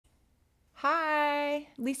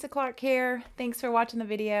Lisa Clark here. Thanks for watching the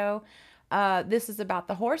video. This is about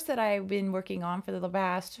the horse that I've been working on for the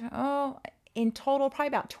past, in total, probably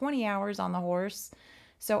about 20 hours on the horse.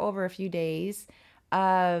 So over a few days.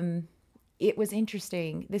 It was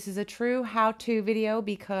interesting. This is a true how-to video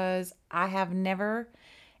because I have never,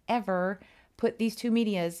 ever put these two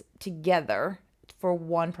medias together for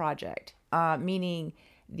one project. Meaning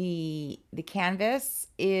the canvas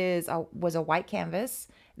was a white canvas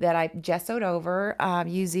that I gessoed over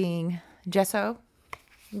using gesso,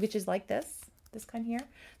 which is like this kind here.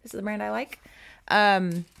 This is the brand I like.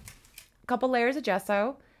 A couple layers of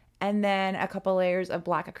gesso, and then a couple layers of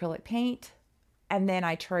black acrylic paint, and then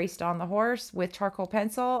I traced on the horse with charcoal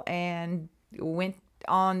pencil and went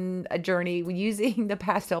on a journey using the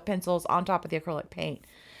pastel pencils on top of the acrylic paint.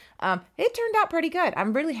 It turned out pretty good.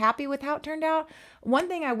 I'm really happy with how it turned out. One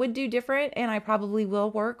thing I would do different, and I probably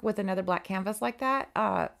will work with another black canvas like that,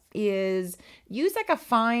 is use like a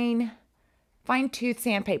fine-tooth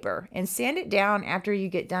sandpaper and sand it down after you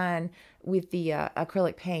get done with the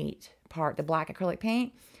acrylic paint part, the black acrylic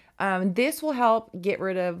paint. This will help get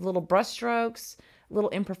rid of little brush strokes,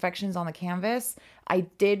 little imperfections on the canvas. I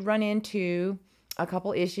did run into a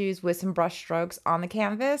couple issues with some brush strokes on the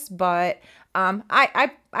canvas, but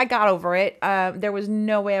I got over it. There was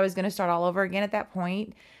no way I was going to start all over again at that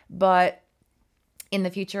point, but in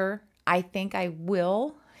the future, I think I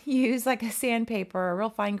will use like a sandpaper, a real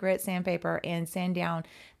fine grit sandpaper, and sand down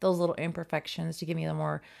those little imperfections to give me a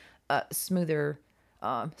more smoother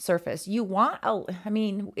surface. I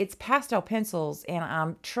mean, it's pastel pencils,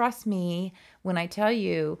 and trust me when I tell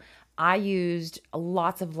you, I used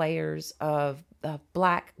lots of layers of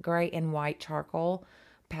black, gray, and white charcoal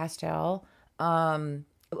pastel.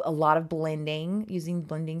 A lot of blending, using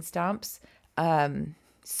blending stumps.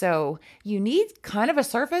 So you need kind of a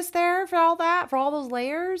surface there for all that, for all those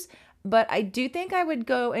layers. But I do think I would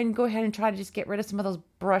go ahead and try to just get rid of some of those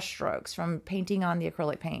brush strokes from painting on the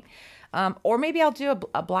acrylic paint. Or maybe I'll do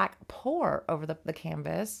a black pour over the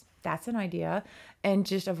canvas. That's an idea. And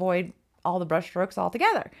just avoid all the brush strokes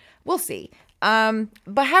altogether. We'll see.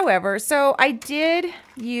 But however, so I did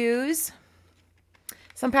use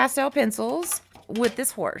some pastel pencils with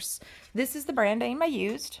this horse. This is the brand name I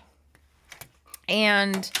used.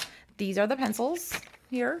 And these are the pencils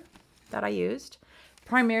here that I used.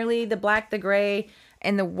 Primarily the black, the gray,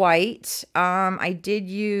 and the white. I did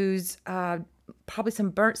use probably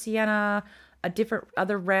some burnt sienna, a different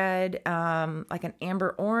other red, like an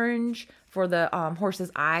amber orange for the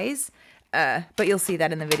horse's eyes. But you'll see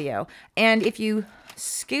that in the video. And if you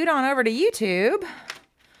scoot on over to YouTube,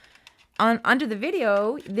 under the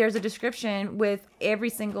video, there's a description with every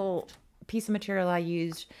single piece of material I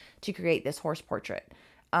used to create this horse portrait.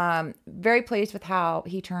 Very pleased with how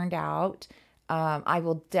he turned out. I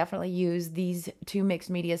will definitely use these two mixed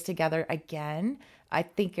medias together again. I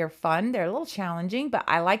think they're fun. They're a little challenging, but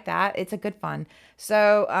I like that. It's a good fun.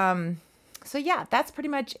 So yeah, that's pretty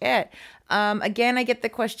much it. Again, I get the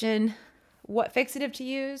question, what fixative to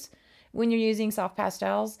use when you're using soft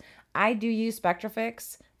pastels. I do use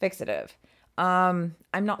Spectrafix fixative. I'm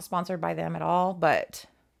not sponsored by them at all, but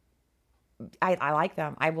I like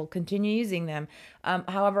them. I will continue using them.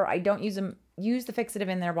 However, I don't use the fixative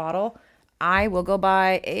in their bottle. I will go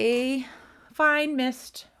buy a fine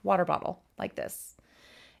mist water bottle like this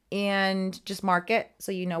and just mark it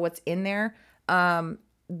so you know what's in there.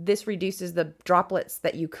 This reduces the droplets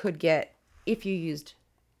that you could get if you used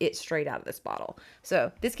it straight out of this bottle.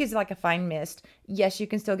 So this gives you like a fine mist. Yes, you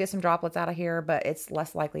can still get some droplets out of here, but it's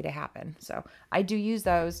less likely to happen. So I do use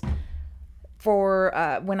those for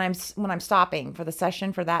when I'm stopping for the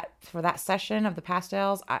session, for that session of the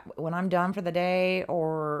pastels. When I'm done for the day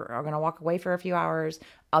or I'm gonna walk away for a few hours,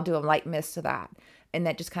 I'll do a light mist to that, and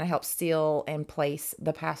that just kind of helps seal and place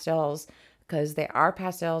the pastels, because they are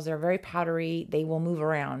pastels. They're very powdery. They will move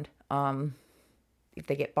around. If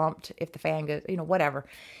they get bumped, if the fan goes, whatever.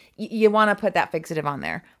 You want to put that fixative on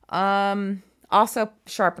there. Also,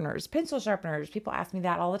 sharpeners, pencil sharpeners. People ask me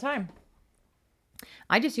that all the time.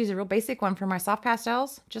 I just use a real basic one for my soft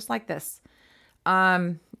pastels, just like this.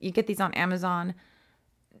 You get these on Amazon.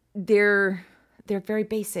 They're very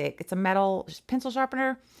basic. It's a metal pencil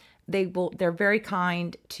sharpener. They're very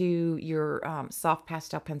kind to your soft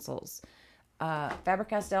pastel pencils.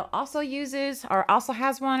 Faber-Castell also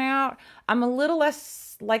has one out. I'm a little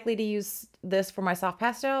less likely to use this for my soft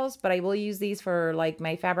pastels, but I will use these for like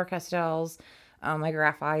my Faber-Castells, my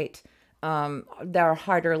graphite. They're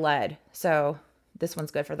harder lead, so this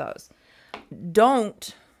one's good for those.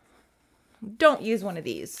 Don't use one of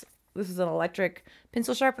these. This is an electric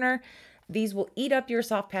pencil sharpener. These will eat up your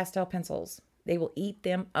soft pastel pencils. They will eat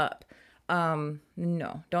them up.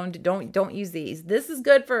 No, don't use these. This is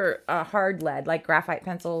good for hard lead, like graphite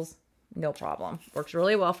pencils. No problem. Works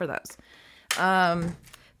really well for those.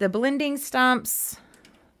 The blending stumps,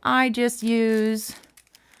 I just use,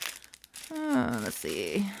 let's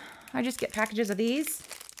see. I just get packages of these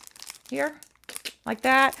here, like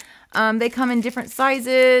that. They come in different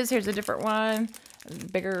sizes. Here's a different one.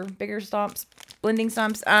 Bigger stumps, blending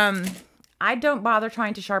stumps. I don't bother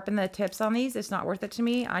trying to sharpen the tips on these. It's not worth it to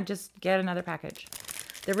me. I just get another package.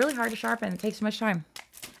 They're really hard to sharpen. It takes too much time.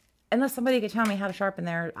 Unless somebody could tell me how to sharpen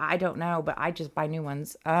there, I don't know, but I just buy new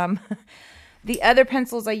ones. The other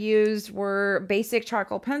pencils I used were basic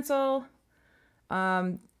charcoal pencil.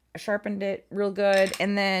 I sharpened it real good.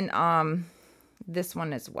 And then this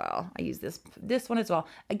one as well. I use this one as well.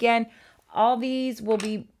 Again, all these will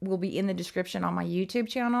be in the description on my YouTube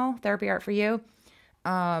channel, Therapy Art for You.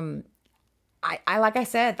 I like I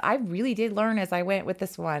said, I really did learn as I went with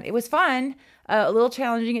this one. It was fun, a little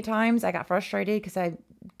challenging at times. I got frustrated because I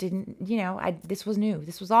didn't, this was new.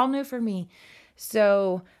 This was all new for me.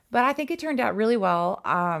 So, but I think it turned out really well.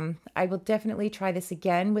 I will definitely try this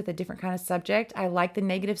again with a different kind of subject. I like the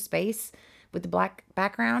negative space with the black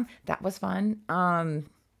background. That was fun.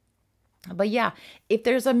 But yeah, if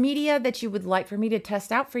there's a media that you would like for me to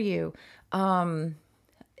test out for you,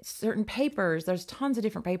 certain papers, there's tons of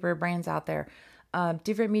different paper brands out there,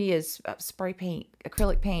 different medias, spray paint,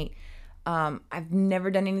 acrylic paint. I've never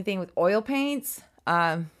done anything with oil paints,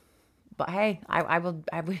 but hey, I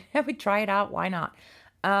would try it out. Why not?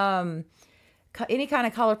 Any kind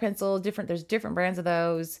of color pencil, there's different brands of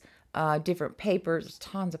those, different papers, there's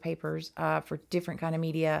tons of papers, for different kind of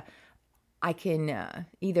media. I can,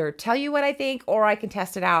 either tell you what I think, or I can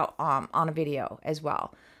test it out, on a video as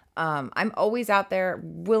well. I'm always out there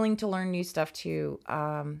willing to learn new stuff too.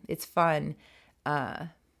 It's fun.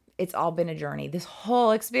 It's all been a journey. This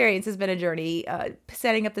whole experience has been a journey.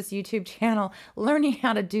 Setting up this YouTube channel, learning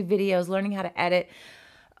how to do videos, learning how to edit.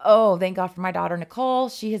 Oh, thank God for my daughter, Nicole.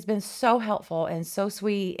 She has been so helpful and so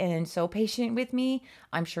sweet and so patient with me.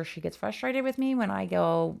 I'm sure she gets frustrated with me when I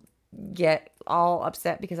get all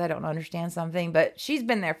upset because I don't understand something, but she's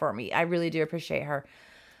been there for me. I really do appreciate her.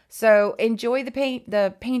 So enjoy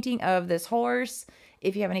the painting of this horse.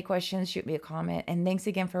 If you have any questions, shoot me a comment. And thanks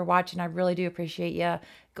again for watching. I really do appreciate you.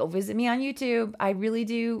 Go visit me on YouTube. I really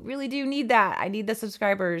do need that. I need the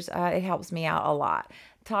subscribers. It helps me out a lot.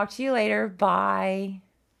 Talk to you later. Bye.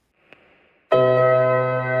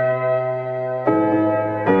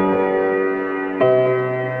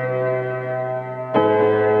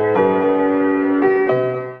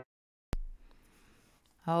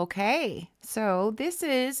 Okay, so this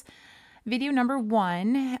is video number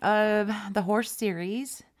 1 of the horse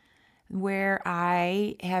series, where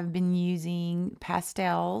I have been using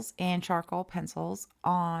pastels and charcoal pencils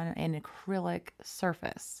on an acrylic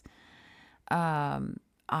surface.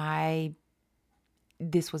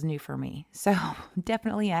 This was new for me, so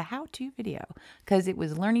definitely a how-to video because it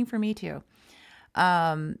was learning for me too.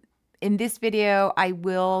 In this video, I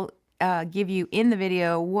will give you in the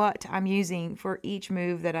video what I'm using for each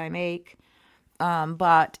move that I make.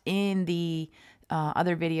 But in the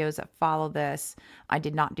other videos that follow this, I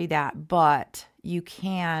did not do that. But you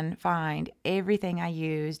can find everything I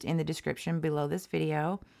used in the description below this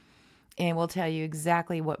video. And we'll tell you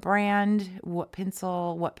exactly what brand, what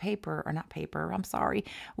pencil, what paper, or not paper, I'm sorry,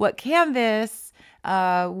 what canvas,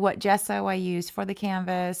 what gesso I used for the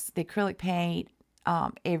canvas, the acrylic paint,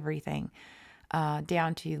 everything.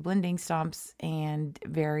 Down to blending stumps and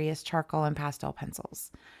various charcoal and pastel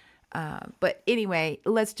pencils. But anyway,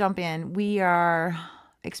 let's jump in. We are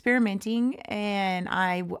experimenting, and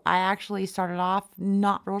I actually started off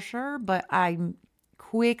not real sure, but I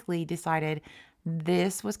quickly decided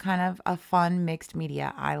this was kind of a fun mixed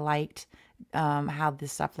media. I liked how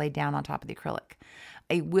this stuff laid down on top of the acrylic.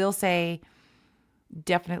 I will say,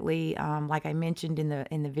 definitely, like I mentioned in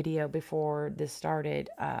the video before this started,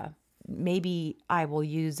 maybe I will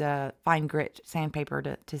use a fine grit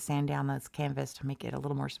sandpaper to sand down this canvas to make it a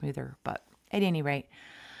little more smoother. But at any rate,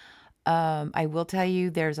 I will tell you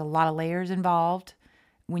there's a lot of layers involved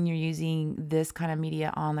when you're using this kind of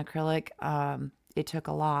media on acrylic. It took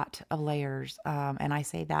a lot of layers, and I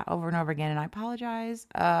say that over and over again, and I apologize,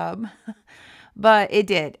 but it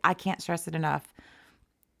did. I can't stress it enough.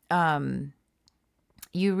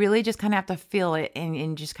 You really just kind of have to feel it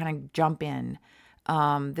and just kind of jump in.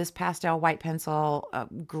 This pastel white pencil,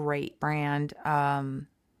 great brand.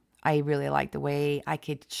 I really like the way I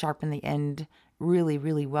could sharpen the end really,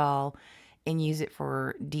 really well and use it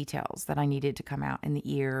for details that I needed to come out in the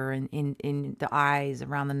ear and in the eyes,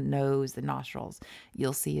 around the nose, the nostrils.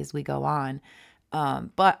 You'll see as we go on.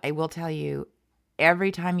 But I will tell you,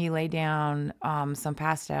 every time you lay down some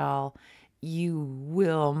pastel, you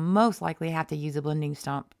will most likely have to use a blending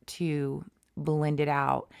stump to blend it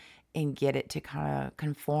out and get it to kind of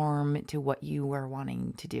conform to what you were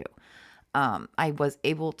wanting to do. I was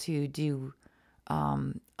able to do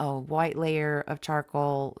a white layer of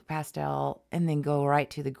charcoal pastel and then go right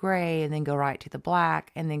to the gray and then go right to the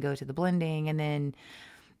black and then go to the blending. And then,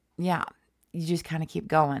 yeah, you just kind of keep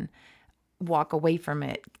going. Walk away from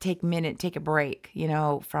it. Take a minute, take a break,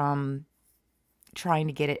 from trying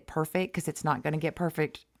to get it perfect, because it's not going to get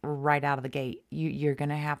perfect right out of the gate. You're going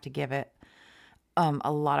to have to give it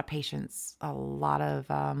a lot of patience, a lot of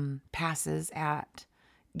passes at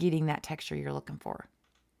getting that texture you're looking for.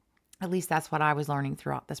 At least that's what I was learning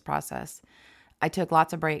throughout this process. I took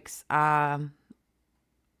lots of breaks. Take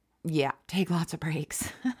lots of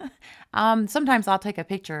breaks. Sometimes I'll take a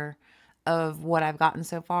picture of what I've gotten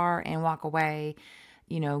so far and walk away,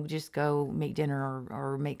 just go make dinner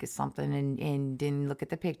or make something and then look at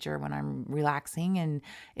the picture when I'm relaxing. And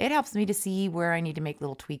it helps me to see where I need to make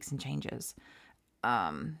little tweaks and changes.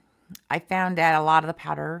 I found that a lot of the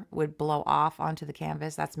powder would blow off onto the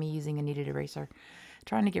canvas. That's me using a kneaded eraser,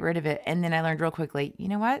 trying to get rid of it. And then I learned real quickly, you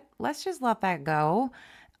know what? Let's just let that go.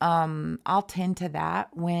 I'll tend to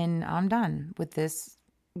that when I'm done with this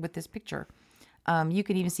picture. You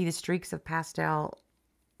can even see the streaks of pastel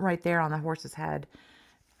right there on the horse's head.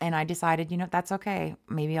 And I decided, that's okay.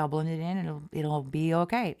 Maybe I'll blend it in and it'll be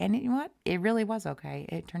okay. And you know what? It really was okay.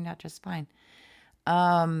 It turned out just fine.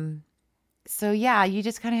 So yeah, you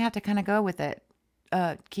just kind of have to kind of go with it.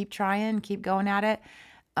 Keep trying, keep going at it.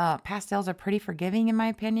 Pastels are pretty forgiving in my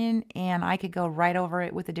opinion, and I could go right over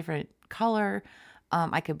it with a different color.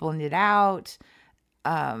 I could blend it out,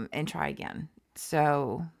 and try again.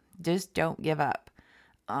 So just don't give up.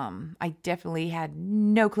 I definitely had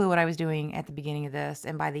no clue what I was doing at the beginning of this.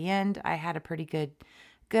 And by the end, I had a pretty good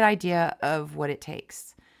idea of what it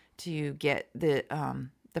takes to get the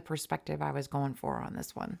perspective I was going for on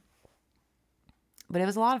this one. But it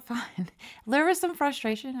was a lot of fun. There was some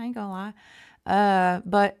frustration, I ain't gonna lie.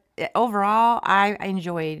 But overall, I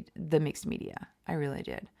enjoyed the mixed media. I really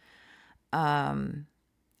did.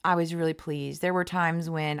 I was really pleased. There were times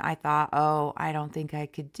when I thought, oh, I don't think I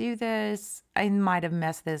could do this. I might have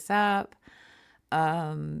messed this up.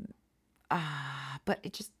 But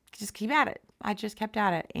it just keep at it. I just kept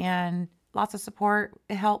at it, and lots of support.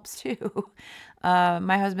 It helps too.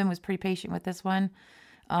 My husband was pretty patient with this one.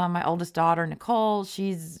 My oldest daughter, Nicole,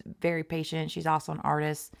 she's very patient. She's also an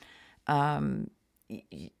artist.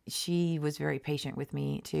 She was very patient with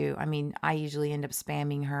me too. I mean, I usually end up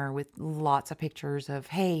spamming her with lots of pictures of,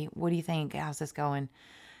 hey, what do you think? How's this going?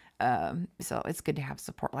 So it's good to have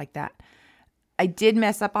support like that. I did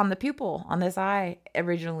mess up on the pupil on this eye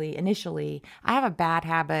initially. I have a bad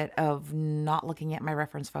habit of not looking at my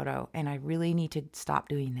reference photo, and I really need to stop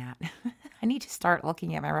doing that. I need to start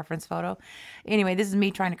looking at my reference photo. Anyway, this is me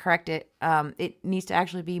trying to correct it. It needs to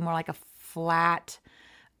actually be more like a flat,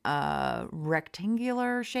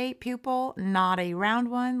 rectangular shape pupil, not a round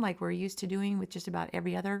one like we're used to doing with just about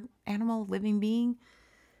every other animal, living being.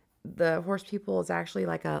 The horse pupil is actually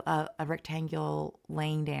like a rectangle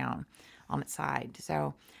laying down on its side.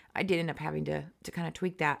 So I did end up having to kind of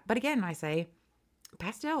tweak that. But again, I say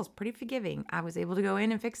pastel is pretty forgiving. I was able to go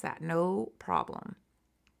in and fix that. No problem.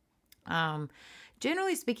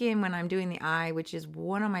 Generally speaking, when I'm doing the eye, which is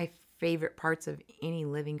one of my favorite parts of any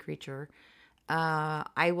living creature,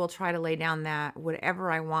 I will try to lay down that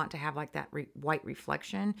whatever I want to have like that white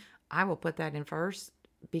reflection, I will put that in first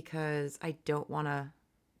because I don't want to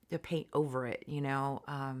paint over it,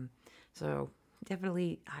 so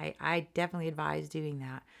definitely, I definitely advise doing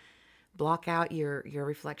that. Block out your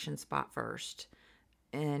reflection spot first,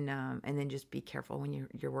 and then just be careful when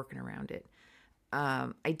you're working around it.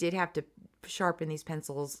 I did have to sharpen these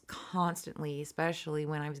pencils constantly, especially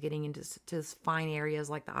when I was getting into fine areas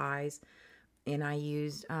like the eyes. And I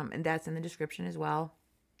used, and that's in the description as well.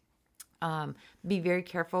 Be very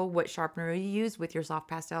careful what sharpener you use with your soft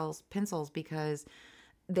pastels pencils because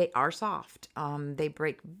they are soft. They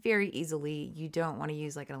break very easily. You don't want to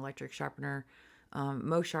use like an electric sharpener.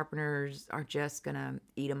 Most sharpeners are just going to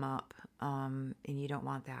eat them up. And you don't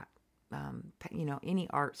want that. Any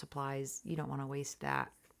art supplies, you don't want to waste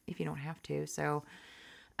that if you don't have to. So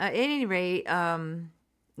at any rate,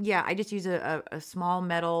 I just use a small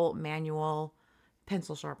metal manual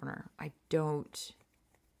pencil sharpener. I don't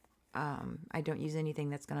use anything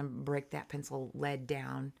that's going to break that pencil lead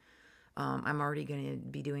down. I'm already going to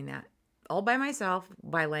be doing that all by myself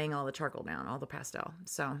by laying all the charcoal down, all the pastel.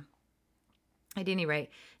 So At any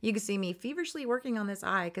rate, you can see me feverishly working on this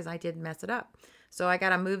eye because I did mess it up. So I got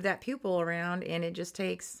to move that pupil around, and it just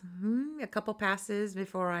takes a couple passes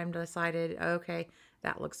before I'm decided, okay,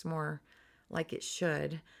 that looks more like it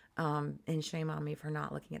should. And shame on me for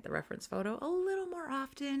not looking at the reference photo a little more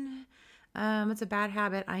often. It's a bad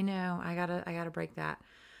habit. I know. I gotta break that.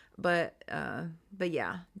 But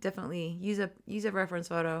yeah, definitely use a reference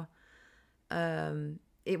photo.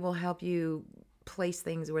 It will help you place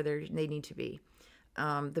things where they need to be.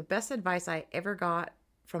 The best advice I ever got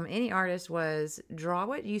from any artist was draw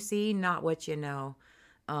what you see, not what you know.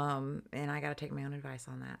 And I got to take my own advice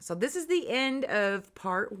on that. So this is the end of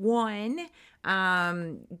part 1.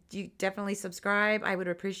 You definitely subscribe. I would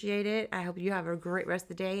appreciate it. I hope you have a great rest of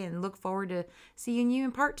the day and look forward to seeing you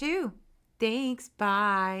in part 2. Thanks.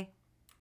 Bye.